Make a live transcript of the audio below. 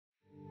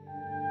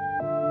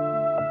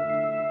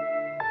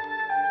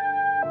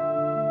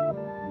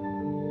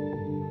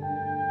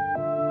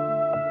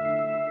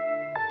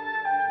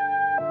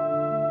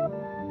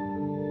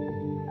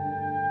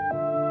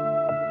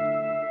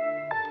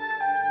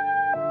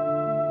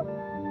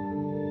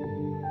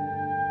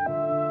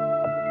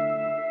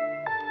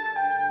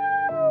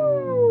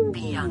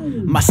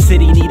My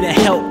city needin'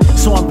 help,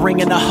 so I'm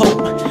bringing the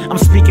hope. I'm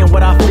speaking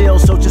what I feel,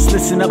 so just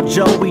listen up,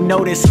 Joe. We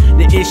notice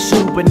the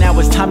issue, but now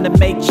it's time to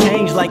make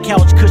change. Like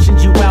couch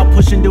cushions you out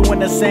pushing, doing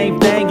the same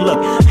thing. Look,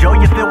 Joe,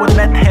 you're filled with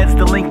meth heads,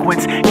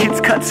 delinquents. Kids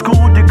cut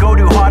school to go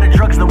do harder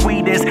drugs than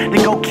weed is.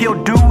 They go kill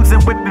dudes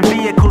and whipping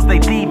vehicles they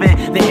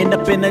thieving. They end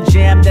up in a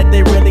jam that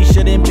they really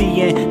shouldn't be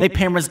in. They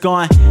parents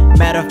gone,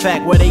 matter of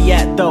fact, where they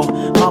at though?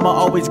 Mama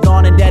always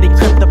gone and daddy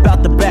crept up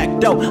out the back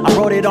door. I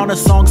wrote it on a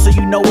song so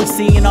you know we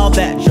seeing all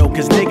that, Joe.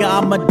 Cause nigga,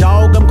 I'm a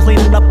dog, I'm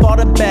cleaning up all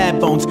the bad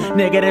bones.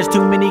 Nigga, there's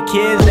too many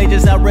kids, they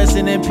just out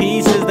resting in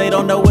pieces. They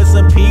don't know what's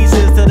in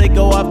pieces till they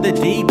go off the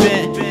deep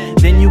end.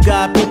 Then you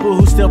got people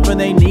who steal from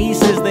their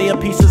nieces. They a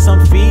piece of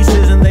some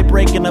feces and they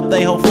breaking up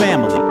their whole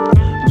family.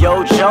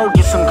 Yo, Joe,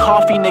 get some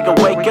coffee,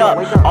 nigga, wake up.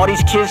 All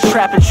these kids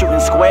trapping, shooting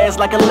squares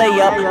like a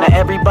layup. Now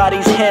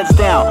everybody's heads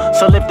down,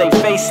 so lift they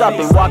face up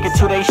and walk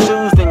into their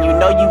shoes, then you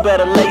know you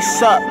better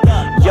lace up.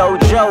 Yo,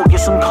 Joe, get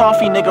some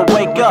coffee, nigga,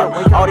 wake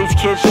up. All these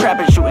kids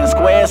trapping, shooting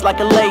squares like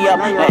a layup.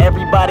 Now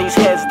everybody's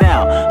heads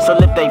down, so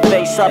lift they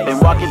face up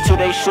and walk into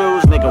their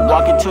shoes, nigga,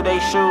 walk into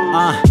their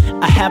shoes.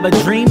 I have a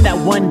dream that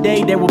one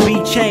day there will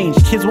be change.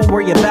 Kids won't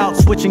worry about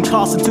switching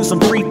costs into some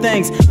free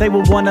things. They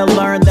will wanna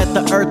learn that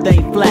the earth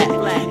ain't flat.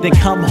 Then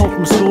come home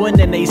from school and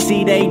then they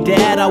see they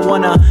dad. I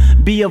wanna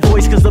be a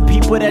voice cause the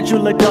people that you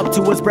look up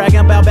to was bragging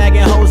about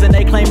bagging hoes and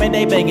they claiming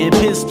they banging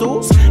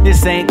pistols.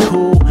 This ain't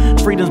cool,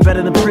 freedom's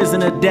better than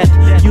prison or death.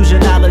 Use your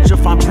knowledge, you'll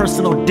find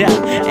personal depth.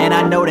 And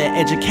I know that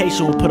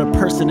education will put a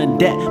person in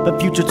debt, but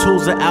future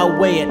tools will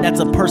outweigh it, that's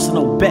a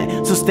personal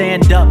bet. So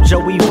stand up,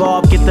 Joe,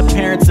 evolve, get the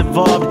parents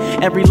involved.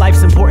 Every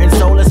life's important,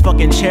 so let's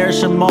fucking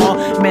cherish them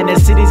all. Man,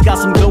 this city's got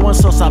some good ones,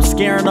 so stop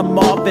scaring them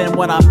off. And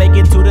when I make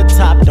it to the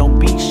top, don't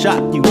be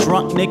shocked, you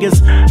drunk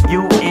niggas.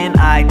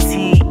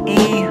 U-N-I-T-E,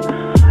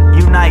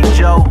 unite,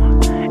 Joe,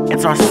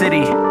 it's our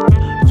city.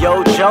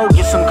 Yo, Joe,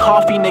 get some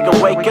coffee, nigga,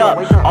 wake up.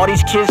 All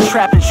these kids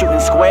trapping, shooting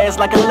squares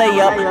like a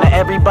layup. Now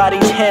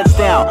everybody's heads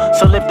down,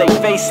 so lift they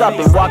face up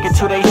and walk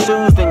into their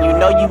shoes, then you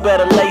know you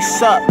better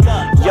lace up.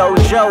 Yo,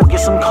 Joe, get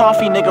some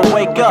coffee, nigga,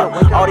 wake up.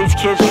 All these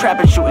kids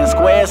trapping, shooting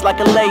squares like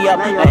a layup.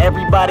 Now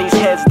everybody's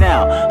heads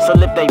down, so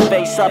lift they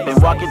face up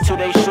and walk into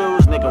their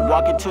shoes, nigga,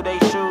 walk into their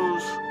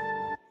shoes.